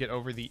try and get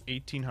over the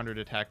 1800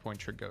 attack point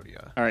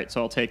Tragodia. All right,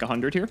 so I'll take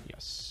 100 here.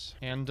 Yes.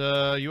 And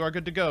you are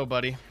good to go,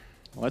 buddy.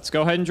 Let's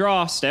go ahead and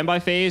draw. Standby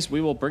phase.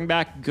 We will bring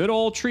back good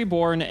old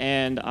Treeborn,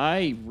 and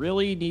I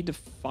really need to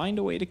find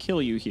a way to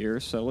kill you here,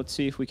 so let's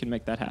see if we can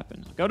make that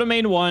happen. Go to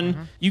main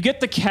 1. You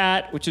get the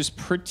cat, which is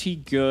pretty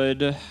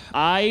good.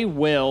 I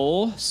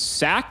will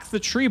sack the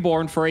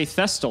Treeborn for a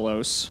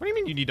Thestalos. What do you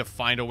mean you need to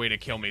find a way to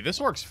kill me?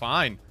 This works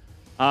fine.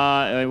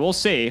 We'll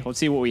see. Let's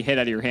see what we hit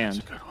out of your hand.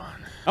 That's a good one.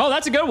 Oh,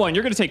 that's a good one.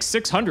 You're going to take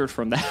 600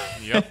 from that.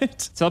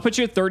 Yep. So I'll put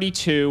you at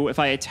 32. If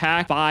I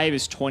attack, 5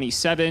 is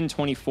 27,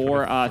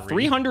 24,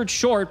 300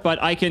 short,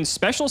 but I can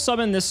special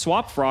summon this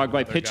Swap Frog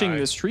by pitching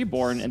this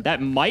Treeborn, and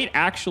that might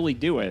actually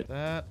do it.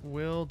 That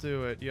will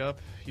do it. Yep.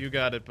 You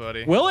got it,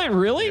 buddy. Will it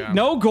really? Yeah.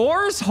 No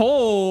Gores?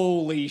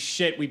 Holy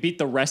shit. We beat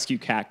the Rescue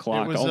Cat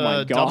clock. It was oh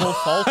my a God. double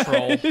fall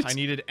troll. I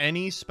needed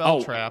any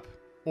spell trap.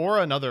 Or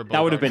another Bogart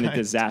That would have been Knight. a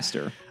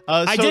disaster. So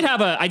I did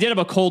have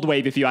a cold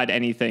wave if you had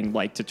anything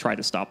like to try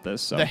to stop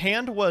this. So. The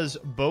hand was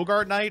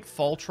Bogart Knight,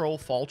 fall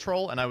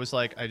troll, and I was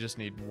like, I just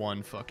need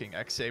 1 fucking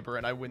X-saber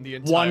and I win the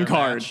entire One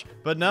card. match.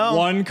 But no.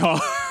 1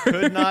 card.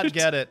 Could not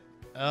get it.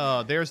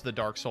 Oh, there's the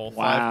Dark Soul.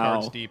 5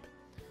 cards deep.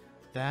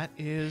 That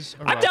is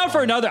I'm down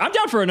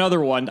for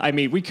another one. I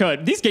mean, we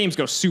could. These games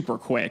go super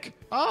quick.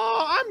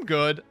 Oh, I'm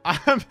good.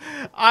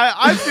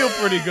 I feel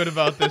pretty good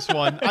about this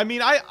one. I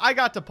mean, I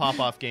got to pop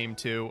off game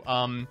 2.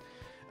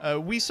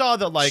 We saw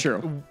that, like,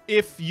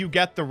 if you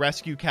get the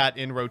Rescue Cat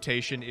in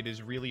rotation, it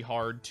is really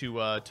hard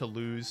to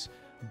lose.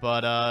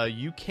 But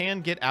you can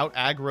get out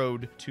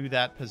aggroed to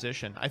that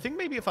position. I think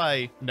maybe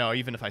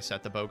even if I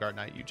set the Bogart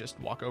Knight, you just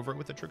walk over it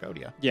with the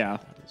Tragodia. Yeah.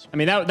 I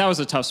mean, that was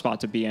a tough spot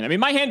to be in. I mean,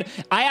 my hand,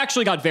 I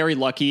actually got very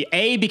lucky.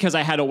 A, because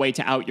I had a way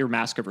to out your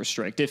Mask of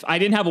Restrict. If I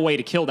didn't have a way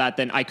to kill that,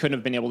 then I couldn't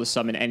have been able to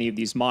summon any of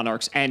these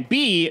Monarchs. And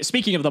B,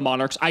 speaking of the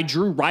Monarchs, I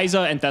drew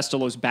Ryza and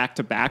Thestalos back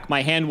to back.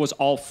 My hand was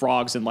all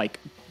frogs and like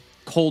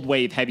Cold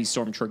Wave Heavy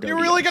Storm Tragodia.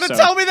 You're really gonna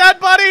tell me that,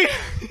 buddy?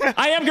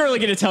 I am really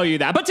gonna tell you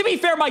that. But to be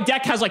fair, my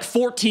deck has like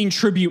 14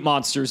 tribute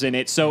monsters in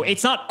it, so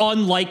it's not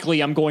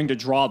unlikely I'm going to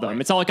draw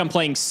them. It's not like I'm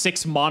playing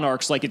 6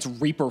 Monarchs like it's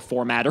Reaper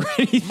format or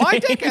anything. My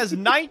deck has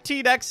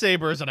 19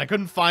 X-sabers, and I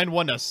couldn't find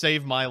one to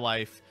save my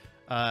life.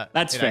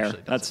 That's fair.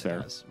 That's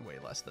fair. Way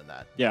less than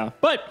that. Yeah,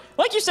 but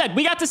like you said,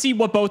 we got to see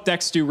what both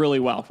decks do really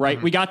well,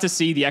 right? We got to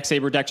see the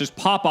X-saber deck just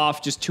pop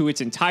off just to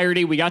its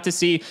entirety. We got to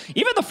see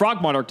even the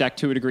Frog Monarch deck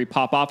to a degree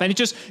pop off, and it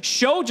just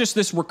showed just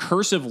this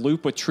recursive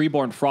loop with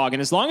Treeborn Frog. And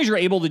as long as you're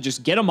able to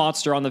just get a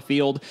monster on the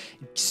field,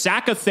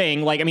 sack a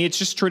thing, like, I mean, it's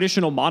just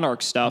traditional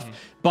Monarch stuff.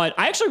 But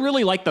I actually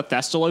really like the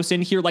Thestalos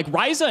in here. Like,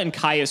 Ryza and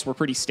Caius were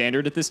pretty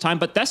standard at this time,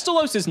 but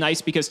Thestalos is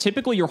nice because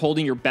typically you're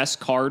holding your best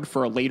card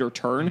for a later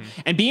turn,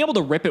 and being able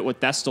to rip it with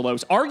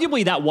Thestalos.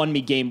 Arguably, that won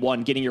me game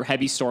 1, getting your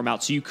heavy storm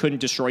out so you couldn't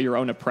destroy your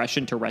own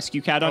oppression to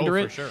rescue Cat under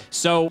it. Sure.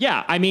 So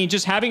yeah, I mean,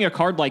 just having a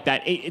card like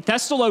that,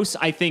 Thestalos,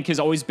 I think, has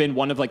always been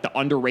one of like the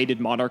underrated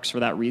monarchs for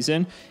that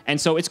reason. And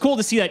so it's cool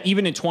to see that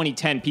even in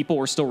 2010, people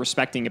were still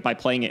respecting it by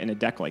playing it in a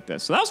deck like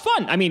this. So that was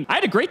fun. I mean, I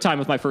had a great time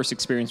with my first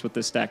experience with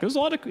this deck. It was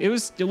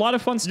a lot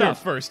of fun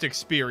stuff. Your first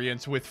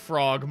experience with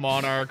Frog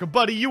Monarch.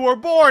 Buddy, you were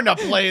born to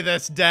play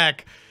this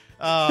deck.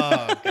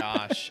 Oh,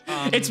 gosh.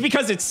 It's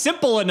because it's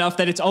simple enough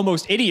that it's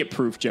almost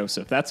idiot-proof,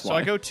 Joseph. That's why. So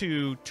I go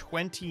to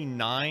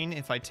 29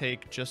 if I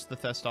take just the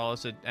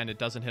Thestalos and it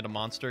doesn't hit a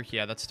monster.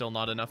 Yeah, that's still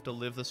not enough to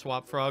live the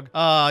Swap Frog.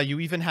 You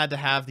even had to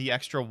have the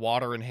extra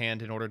water in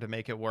hand in order to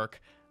make it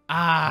work.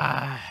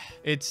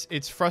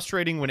 It's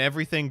frustrating when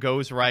everything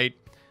goes right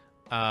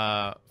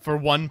for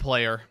one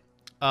player.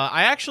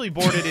 I actually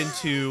boarded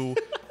into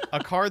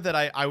a card that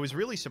I was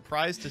really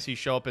surprised to see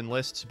show up in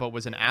lists, but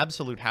was an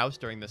absolute house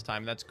during this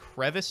time. That's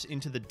Crevice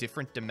into the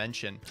Different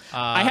Dimension.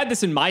 I had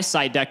this in my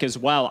side deck as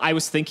well. I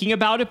was thinking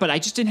about it, but I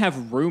just didn't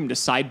have room to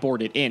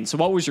sideboard it in. So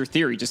what was your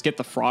theory? Just get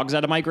the frogs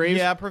out of my grave?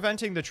 Yeah,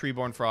 preventing the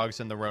Treeborn Frogs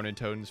and the Ronin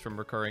Totems from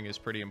recurring is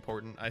pretty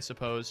important, I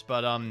suppose.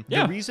 But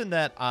the reason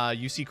that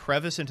you see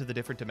Crevice into the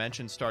Different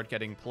Dimension start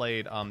getting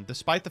played,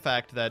 despite the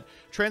fact that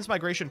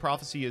Transmigration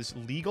Prophecy is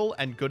legal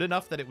and good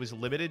enough that it was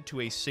limited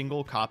to a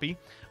single copy,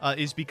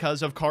 is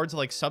because of cards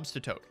like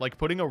Substitute. Like,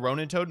 putting a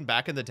Ronin Totem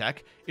back in the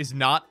deck is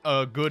not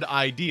a good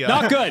idea.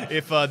 Not good.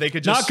 If they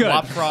could just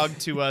swap Frog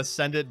to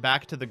send it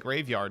back to the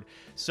graveyard.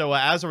 So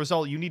as a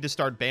result, you need to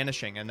start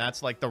banishing, and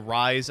that's like the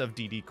rise of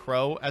DD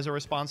Crow as a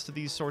response to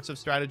these sorts of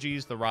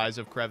strategies, the rise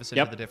of Crevice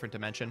into the Different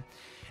Dimension.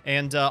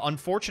 And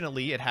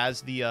unfortunately, it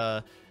has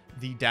the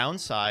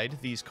downside,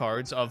 these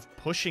cards, of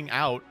pushing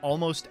out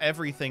almost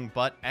everything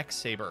but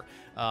X-Saber.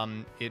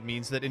 It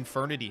means that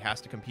Infernity has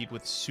to compete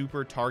with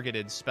super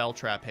targeted Spell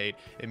Trap Hate.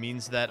 It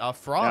means that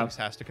Frogs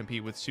has to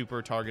compete with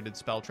super targeted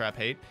Spell Trap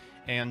Hate,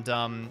 and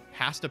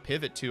has to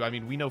pivot to, I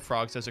mean, we know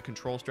Frogs as a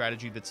control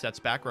strategy that sets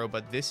back row,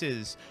 but this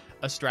is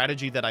a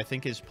strategy that I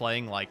think is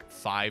playing like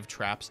 5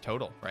 traps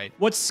total, right?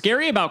 What's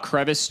scary about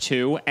Crevice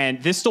too,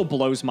 and this still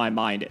blows my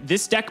mind,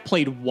 this deck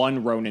played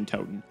 1 Ronin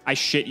Totem. I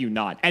shit you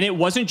not. And it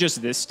wasn't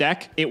just this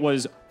deck, it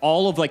was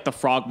all of like the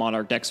Frog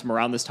Monarch decks from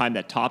around this time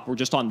that top were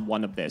just on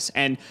 1 of this.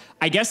 And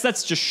I guess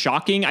that's just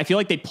shocking. I feel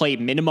like they play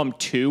minimum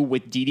 2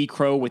 with DD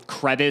Crow, with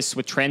Crevice,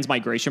 with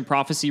Transmigration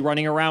Prophecy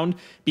running around,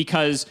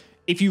 because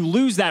if you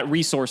lose that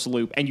resource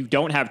loop and you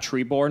don't have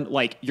Treeborn,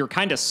 like, you're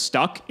kind of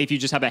stuck if you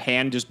just have a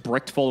hand just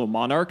bricked full of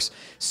monarchs.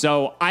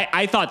 So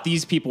I thought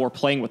these people were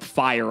playing with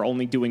fire,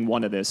 only doing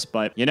 1 of this.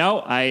 But, you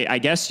know, I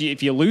guess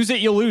if you lose it,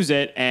 you lose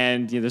it.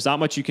 And there's not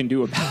much you can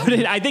do about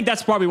it. I think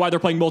that's probably why they're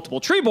playing multiple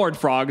Treeborn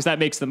Frogs. That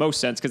makes the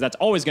most sense, because that's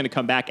always going to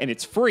come back. And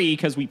it's free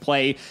because we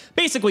play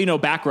basically no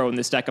back row in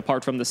this deck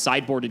apart from the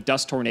sideboarded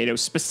Dust Tornado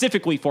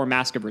specifically for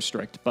Mask of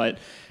Restrict. But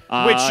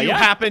which you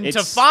happened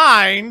to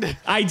find.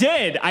 I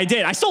did.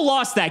 I still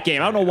lost that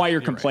game. I don't know why you're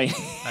complaining.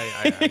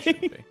 Right. I should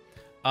be.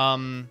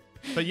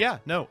 But yeah,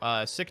 no,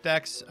 sick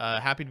decks.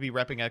 Happy to be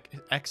repping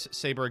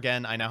X-Saber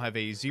again. I now have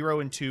a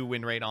 0-2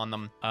 win rate on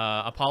them.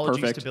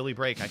 Apologies to Billy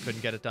Break. I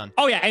couldn't get it done.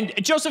 Oh, yeah. And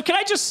Joseph, can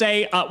I just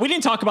say, we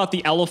didn't talk about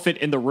the elephant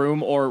in the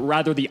room, or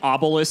rather the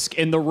obelisk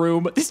in the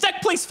room. This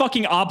deck plays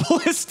fucking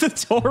Obelisk the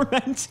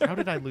Tormentor. How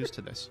did I lose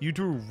to this? You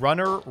drew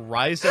Runner,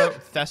 Ryza,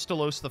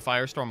 Thestalos the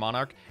Firestorm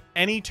Monarch.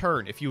 Any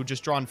turn, if you had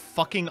just drawn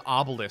fucking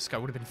Obelisk, I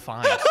would have been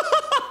fine.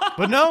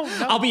 But no.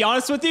 I'll be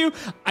honest with you.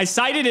 I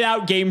sided it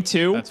out game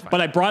 2,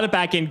 but I brought it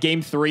back in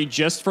game 3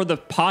 just for the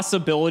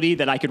possibility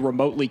that I could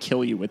remotely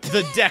kill you with it.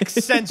 The deck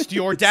sensed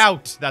your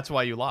doubt. That's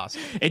why you lost.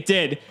 It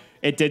did.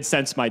 It did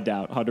sense my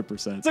doubt,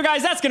 100%. So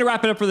guys, that's going to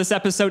wrap it up for this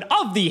episode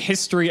of the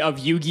History of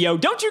Yu-Gi-Oh!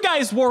 Don't you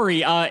guys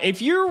worry.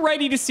 If you're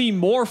ready to see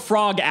more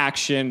frog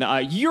action,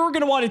 you're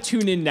going to want to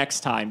tune in next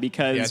time,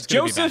 because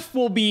Joseph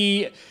will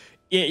be...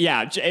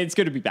 Yeah, it's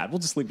going to be bad. We'll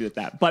just leave it at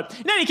that. But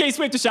in any case,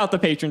 we have to shout the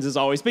patrons as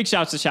always. Big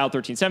shouts to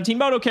Child1317,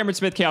 Moto, Cameron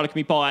Smith, Chaotic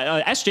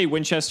Meatball, SJ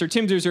Winchester,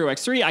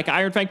 Tim00x3, Ika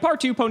Ironfang, Part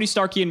 2, Pony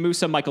Starkey and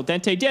Musa, Michael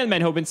Dente, Dan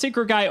Menhoben,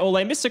 Synchro Guy,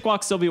 Ole, Mystic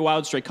Walk, Sylvia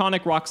Wild,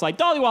 Draconic, Rockslide,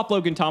 Dollywop,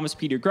 Logan Thomas,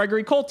 Peter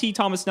Gregory, Cole T,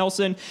 Thomas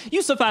Nelson,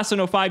 Yusuf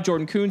Asin05,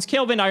 Jordan Coons,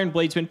 Calvin, Iron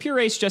Bladesman, Pure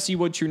Ace, Jesse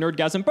Wood, True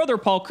Nerdgasm, Brother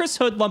Paul, Chris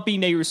Hood, Lumpy,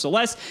 Nehru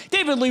Celeste,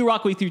 David Lee,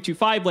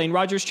 Rockley325, Lane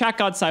Rogers, Chat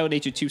God, Silent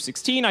Agent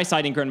 216, I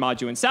Siding Grand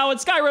Maju and Salad,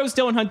 Skyrose,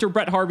 Dylan Hunter,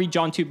 Brett Harvey,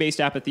 John 2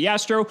 Based Apathy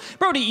Astro,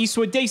 Brody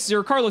Eastwood,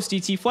 Dacer, Carlos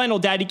DT, Flannel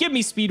Daddy, Give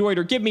Me Speedroid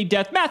or Give Me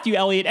Death, Matthew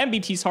Elliott,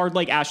 MBT's Hard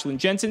Leg, Ashlyn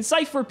Jensen,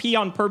 Cypher P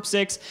on Perp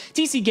 6,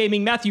 TC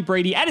Gaming, Matthew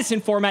Brady,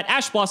 Edison Format,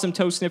 Ash Blossom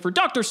Toe Sniffer,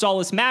 Dr.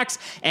 Solace, Max,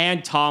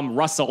 and Tom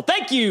Russell.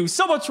 Thank you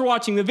so much for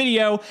watching the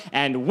video,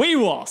 and we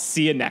will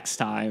see you next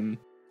time.